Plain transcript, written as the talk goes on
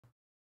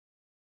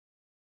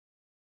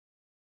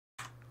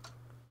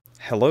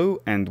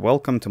Hello and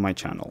welcome to my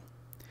channel.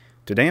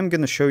 Today I'm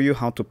going to show you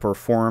how to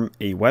perform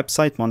a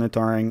website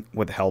monitoring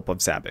with the help of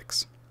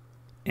Zabbix.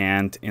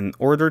 And in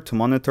order to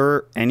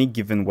monitor any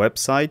given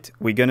website,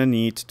 we're going to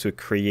need to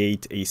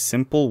create a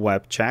simple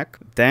web check.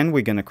 Then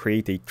we're going to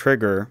create a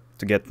trigger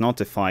to get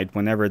notified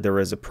whenever there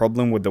is a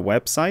problem with the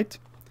website.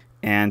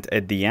 And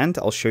at the end,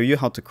 I'll show you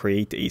how to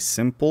create a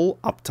simple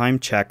uptime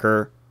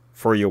checker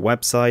for your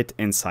website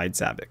inside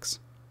Zabbix.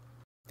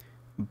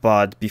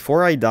 But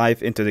before I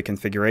dive into the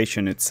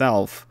configuration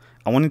itself,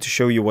 I wanted to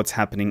show you what's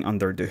happening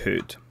under the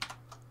hood.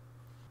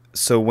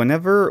 So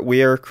whenever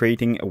we are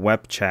creating a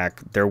web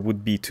check, there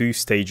would be two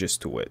stages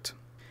to it.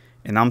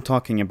 And I'm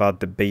talking about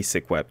the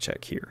basic web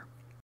check here.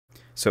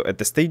 So at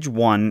the stage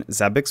 1,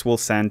 Zabbix will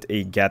send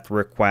a GET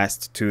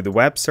request to the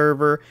web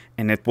server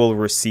and it will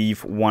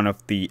receive one of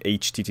the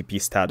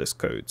HTTP status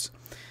codes.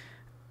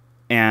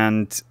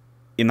 And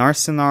in our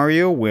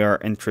scenario, we are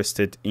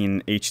interested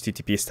in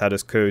HTTP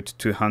status code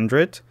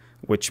 200,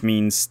 which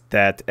means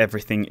that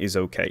everything is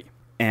okay.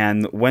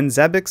 And when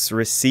Zabbix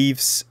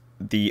receives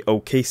the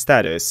OK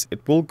status,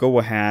 it will go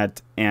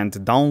ahead and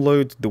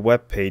download the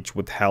web page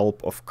with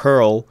help of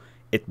curl.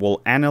 It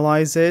will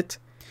analyze it,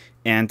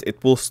 and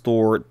it will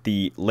store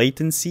the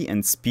latency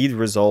and speed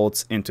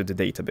results into the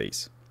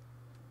database.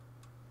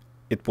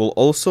 It will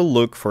also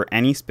look for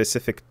any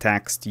specific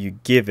text you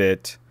give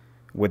it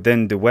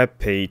within the web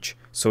page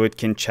so it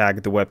can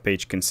check the web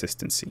page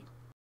consistency.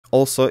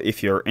 Also,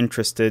 if you're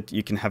interested,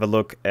 you can have a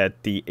look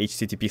at the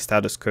HTTP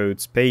status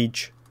codes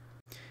page.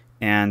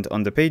 And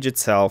on the page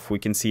itself, we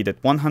can see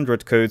that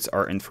 100 codes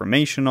are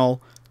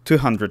informational,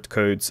 200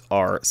 codes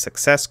are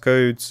success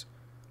codes.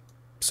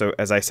 So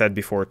as I said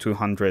before,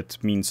 200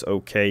 means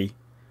okay.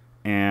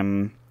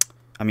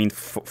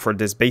 For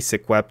this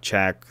basic web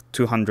check,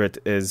 200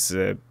 is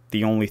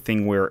the only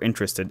thing we're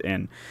interested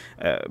in.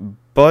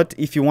 But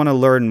if you want to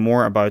learn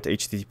more about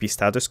HTTP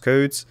status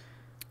codes,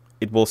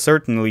 it will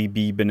certainly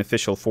be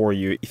beneficial for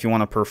you. If you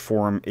want to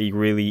perform a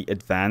really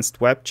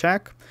advanced web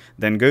check,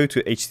 then go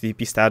to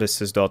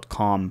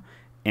httpstatuses.com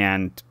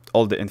and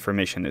all the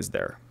information is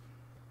there.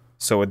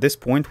 So at this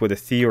point, with the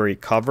theory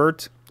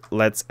covered,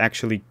 let's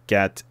actually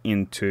get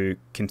into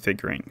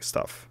configuring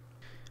stuff.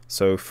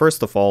 So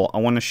first of all, I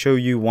want to show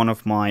you one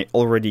of my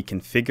already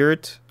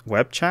configured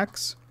web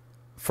checks.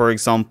 For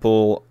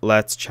example,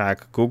 let's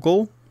check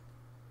Google.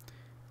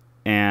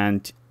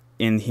 And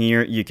in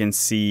here, you can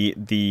see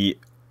the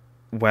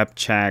web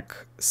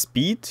check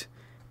speed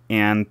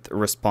and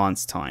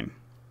response time.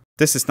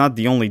 This is not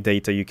the only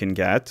data you can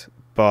get,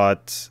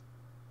 but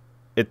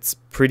it's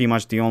pretty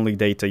much the only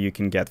data you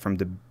can get from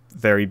the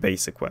very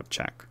basic web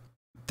check.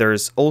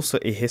 There's also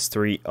a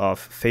history of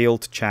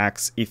failed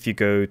checks if you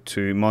go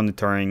to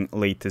monitoring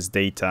latest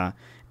data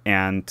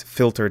and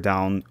filter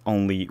down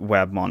only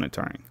web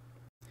monitoring.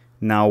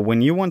 Now,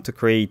 when you want to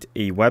create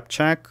a web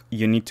check,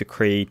 you need to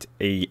create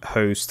a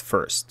host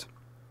first.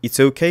 It's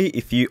okay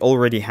if you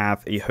already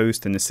have a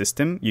host in the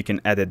system, you can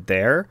add it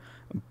there,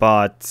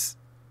 but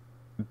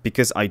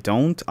because I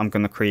don't, I'm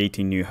going to create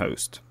a new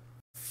host.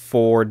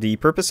 For the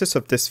purposes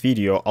of this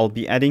video, I'll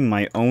be adding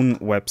my own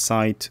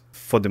website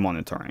for the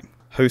monitoring.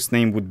 Host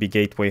name would be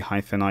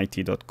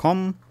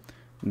gateway-it.com,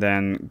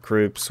 then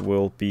groups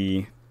will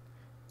be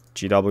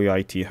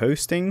GWIT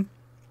hosting.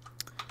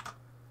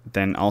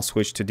 Then I'll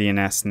switch to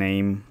DNS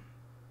name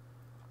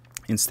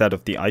instead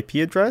of the IP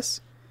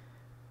address.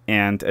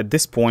 And at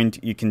this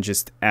point, you can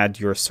just add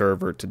your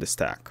server to the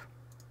stack.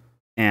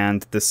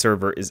 And the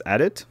server is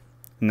added.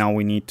 Now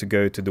we need to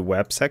go to the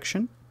web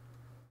section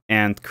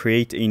and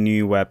create a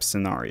new web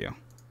scenario.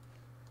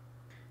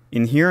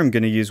 In here, I'm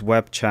going to use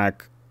web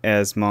check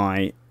as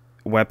my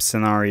web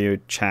scenario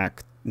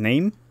check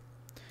name.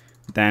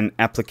 Then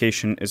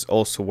application is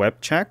also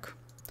web check.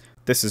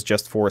 This is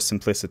just for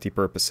simplicity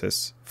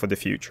purposes for the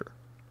future.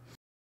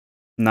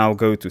 Now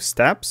go to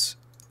steps,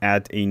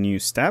 add a new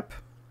step.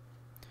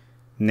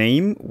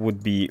 Name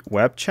would be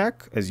web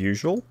check as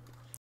usual.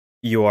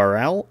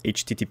 URL,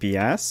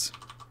 HTTPS.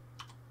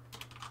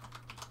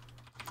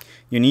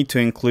 You need to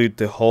include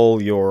the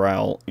whole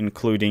URL,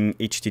 including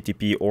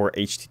HTTP or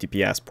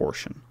HTTPS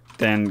portion.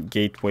 Then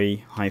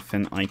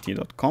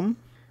gateway-it.com.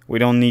 We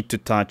don't need to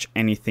touch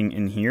anything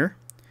in here.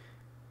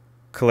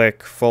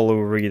 Click follow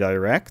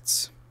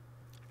redirects.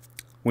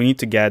 We need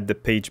to get the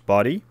page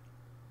body,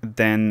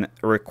 then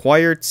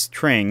required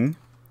string.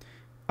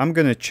 I'm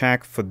going to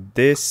check for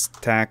this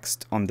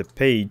text on the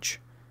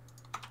page,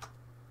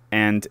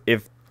 and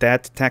if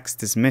that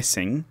text is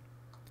missing,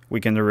 we're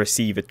going to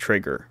receive a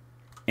trigger,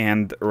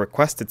 and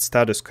requested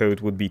status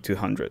code would be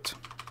 200.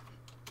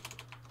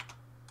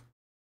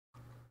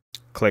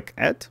 Click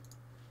add,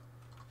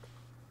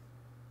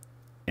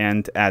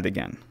 and add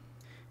again.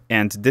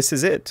 And this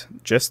is it.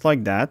 Just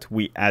like that,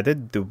 we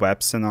added the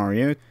web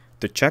scenario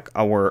to check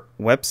our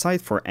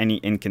website for any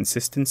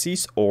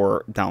inconsistencies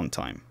or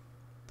downtime.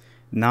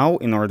 Now,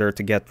 in order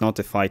to get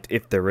notified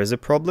if there is a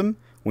problem,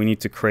 we need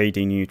to create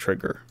a new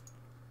trigger.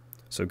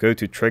 So go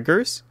to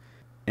triggers,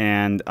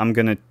 and I'm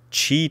going to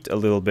cheat a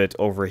little bit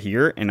over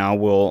here, and I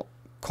will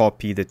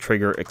copy the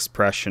trigger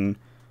expression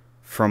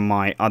from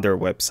my other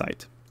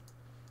website.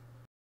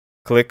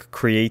 Click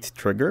Create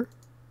Trigger.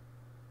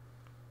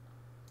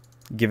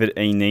 Give it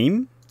a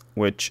name,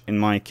 which in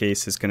my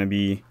case is going to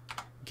be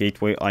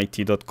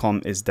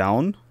gatewayit.com is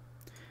down.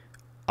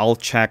 I'll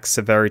check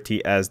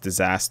severity as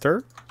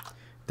disaster.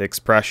 The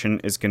expression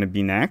is going to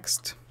be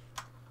next.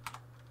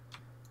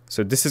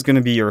 So this is going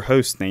to be your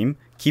host name.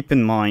 Keep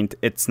in mind,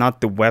 it's not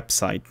the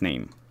website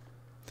name.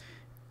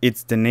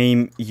 It's the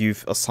name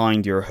you've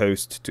assigned your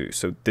host to.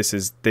 So this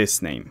is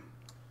this name.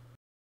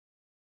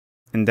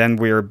 And then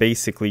we're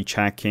basically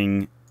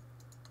checking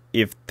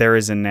if there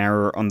is an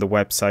error on the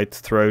website,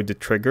 throw the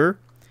trigger.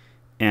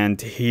 And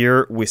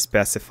here we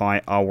specify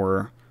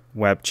our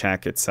web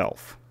check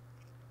itself.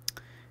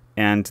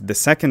 And the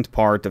second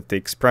part of the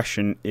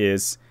expression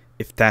is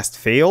if test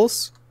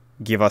fails,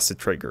 give us a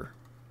trigger.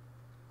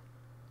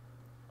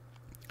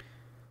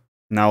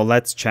 Now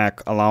let's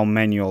check allow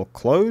manual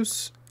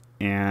close,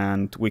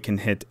 and we can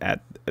hit add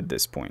at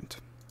this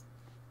point.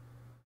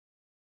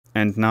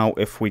 And now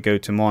if we go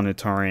to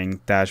monitoring,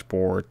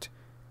 dashboard,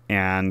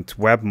 and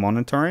web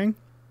monitoring,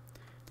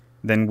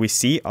 then we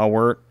see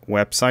our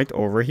website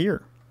over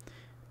here.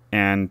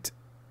 And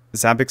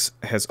Zabbix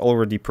has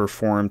already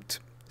performed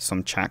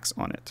some checks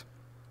on it.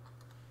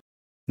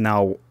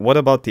 Now, what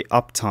about the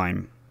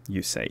uptime,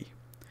 you say?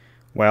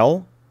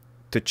 Well,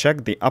 to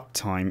check the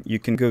uptime, you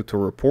can go to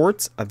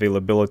Reports,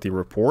 Availability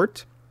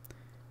Report,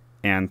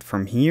 and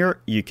from here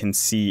you can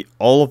see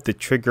all of the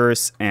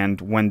triggers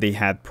and when they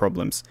had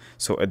problems.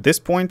 So at this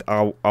point,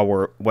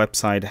 our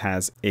website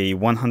has a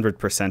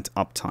 100%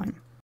 uptime.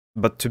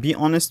 But to be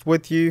honest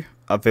with you,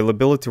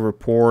 Availability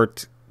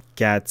Report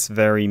gets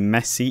very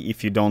messy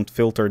if you don't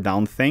filter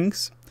down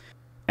things.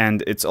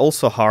 And it's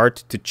also hard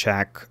to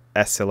check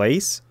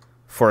SLAs.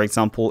 For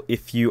example,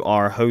 if you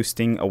are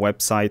hosting a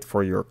website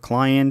for your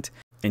client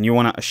and you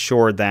want to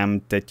assure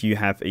them that you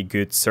have a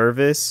good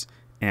service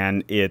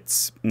and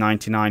it's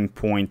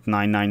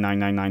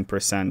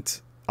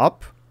 99.99999%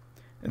 up,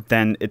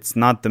 then it's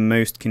not the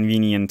most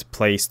convenient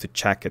place to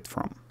check it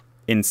from.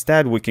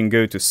 Instead, we can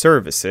go to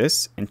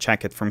Services and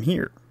check it from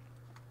here.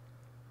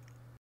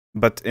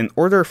 But in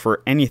order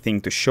for anything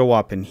to show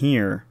up in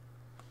here,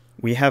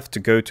 we have to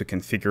go to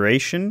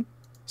Configuration,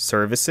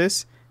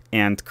 Services,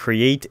 and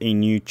create a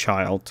new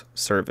child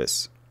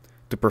service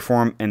to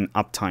perform an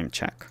uptime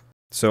check.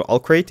 So I'll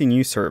create a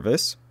new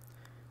service.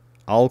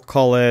 I'll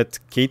call it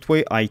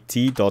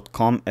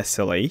gatewayit.com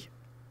SLA.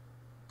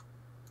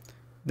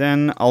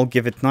 Then I'll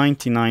give it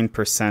 99%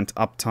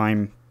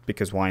 uptime,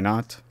 because why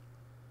not?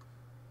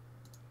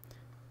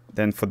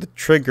 Then for the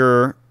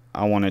trigger,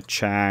 I want to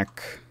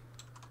check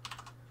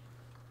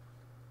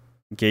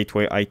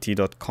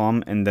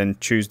gatewayit.com and then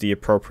choose the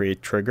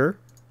appropriate trigger.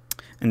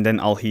 And then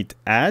I'll hit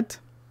add.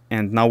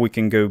 And now we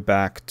can go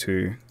back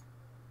to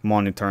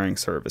monitoring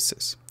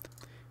services.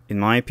 In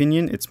my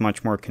opinion, it's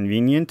much more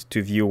convenient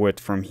to view it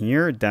from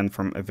here than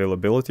from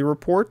availability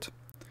report.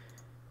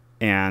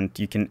 And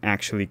you can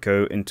actually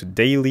go into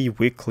daily,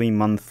 weekly,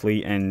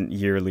 monthly, and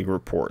yearly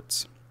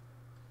reports.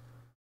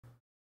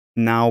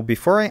 Now,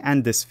 before I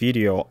end this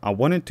video, I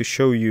wanted to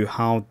show you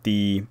how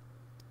the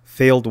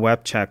failed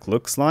web check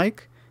looks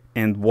like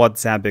and what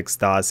Zabbix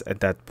does at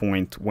that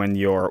point when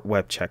your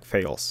web check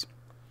fails.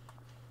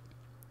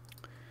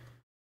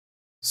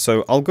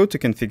 So I'll go to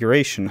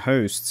Configuration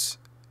Hosts.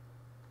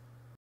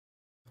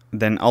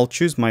 Then I'll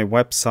choose my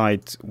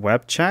website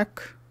web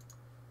check.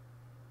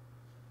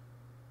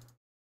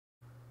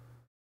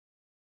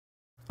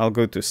 I'll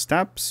go to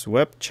Steps,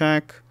 Web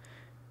Check,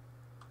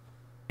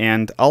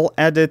 and I'll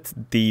edit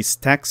this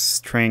text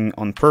string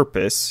on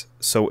purpose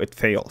so it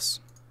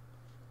fails.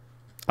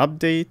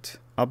 Update,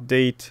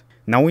 update.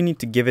 Now we need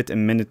to give it a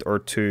minute or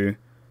two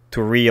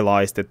to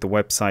realize that the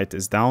website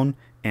is down,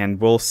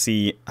 and we'll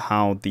see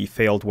how the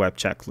failed web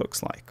check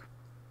looks like.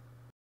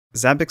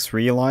 Zabbix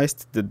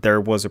realized that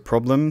there was a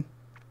problem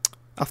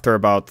after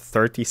about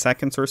 30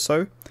 seconds or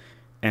so,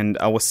 and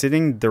I was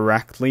sitting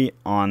directly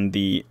on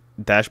the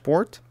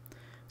dashboard.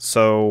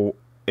 So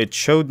it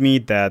showed me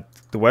that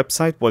the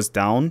website was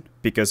down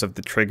because of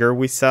the trigger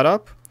we set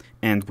up,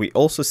 and we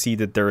also see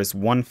that there is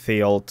one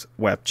failed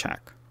web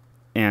check.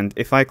 And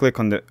if I click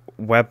on the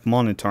web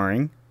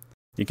monitoring,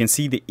 you can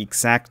see the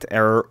exact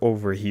error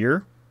over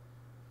here.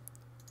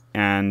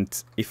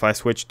 And if I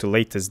switch to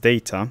latest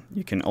data,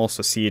 you can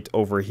also see it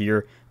over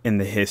here in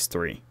the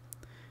history.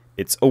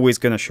 It's always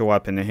going to show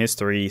up in the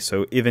history,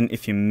 so even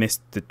if you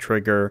missed the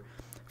trigger,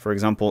 for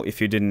example,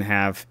 if you didn't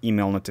have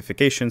email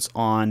notifications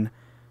on,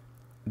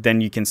 then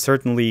you can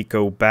certainly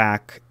go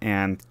back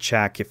and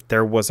check if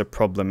there was a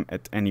problem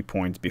at any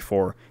point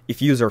before,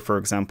 if user, for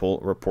example,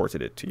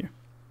 reported it to you.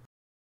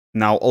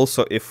 Now,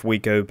 also, if we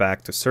go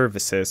back to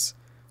services,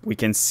 we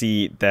can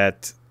see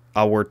that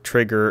our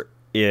trigger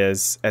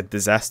is at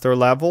disaster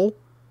level,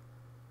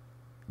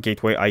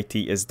 Gateway IT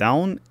is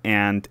down,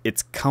 and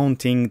it's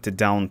counting the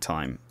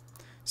downtime.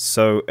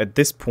 So at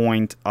this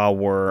point,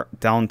 our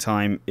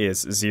downtime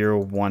is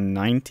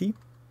 0.190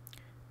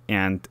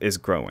 and is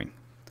growing.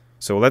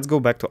 So let's go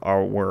back to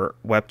our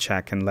web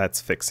check and let's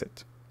fix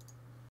it.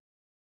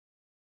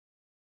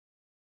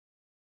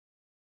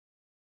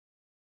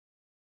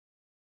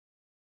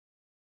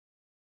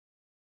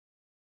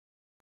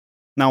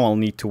 Now I'll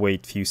need to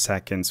wait a few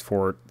seconds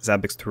for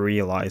Zabbix to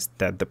realize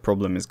that the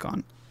problem is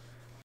gone.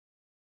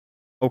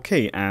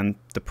 Okay, and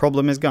the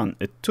problem is gone.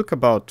 It took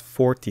about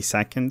 40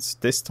 seconds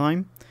this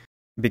time.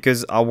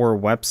 Because our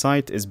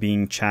website is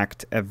being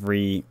checked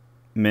every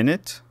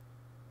minute,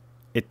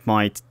 it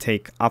might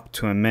take up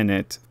to a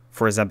minute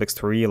for Zabbix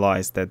to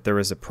realize that there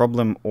is a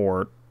problem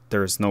or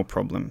there is no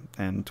problem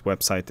and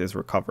website is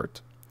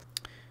recovered.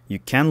 You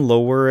can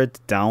lower it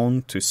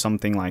down to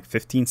something like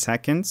 15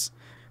 seconds,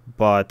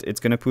 but it's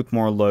going to put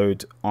more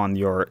load on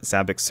your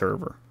Zabbix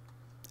server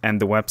and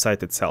the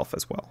website itself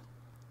as well.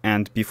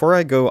 And before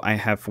I go, I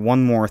have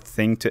one more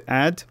thing to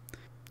add.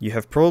 You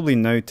have probably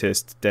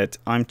noticed that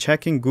I'm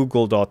checking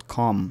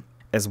google.com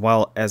as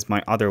well as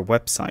my other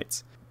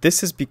websites.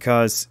 This is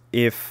because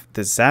if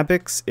the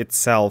Zabbix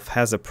itself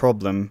has a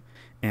problem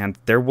and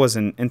there was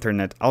an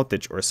internet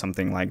outage or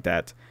something like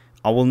that,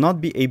 I will not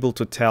be able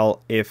to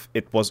tell if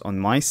it was on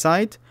my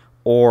side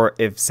or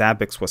if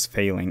Zabbix was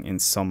failing in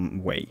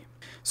some way.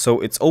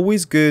 So it's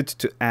always good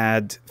to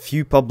add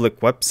few public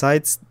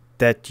websites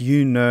that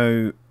you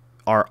know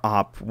are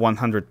up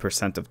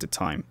 100% of the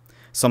time.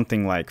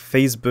 Something like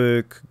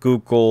Facebook,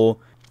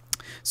 Google.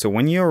 So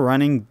when you're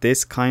running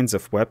these kinds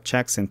of web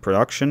checks in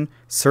production,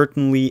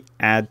 certainly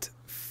add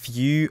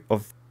few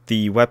of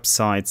the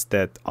websites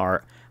that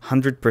are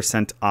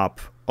 100%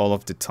 up all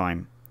of the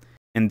time.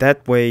 And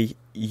that way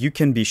you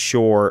can be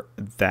sure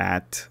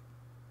that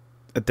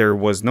there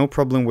was no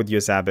problem with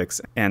your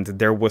Zabbix and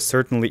there was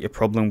certainly a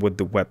problem with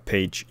the web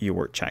page you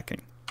were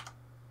checking.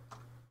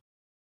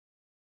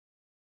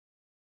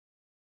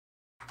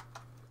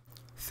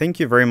 Thank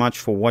you very much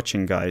for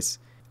watching, guys.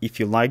 If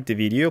you liked the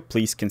video,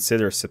 please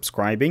consider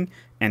subscribing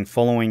and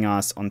following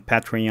us on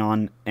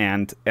Patreon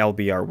and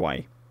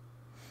LBRY.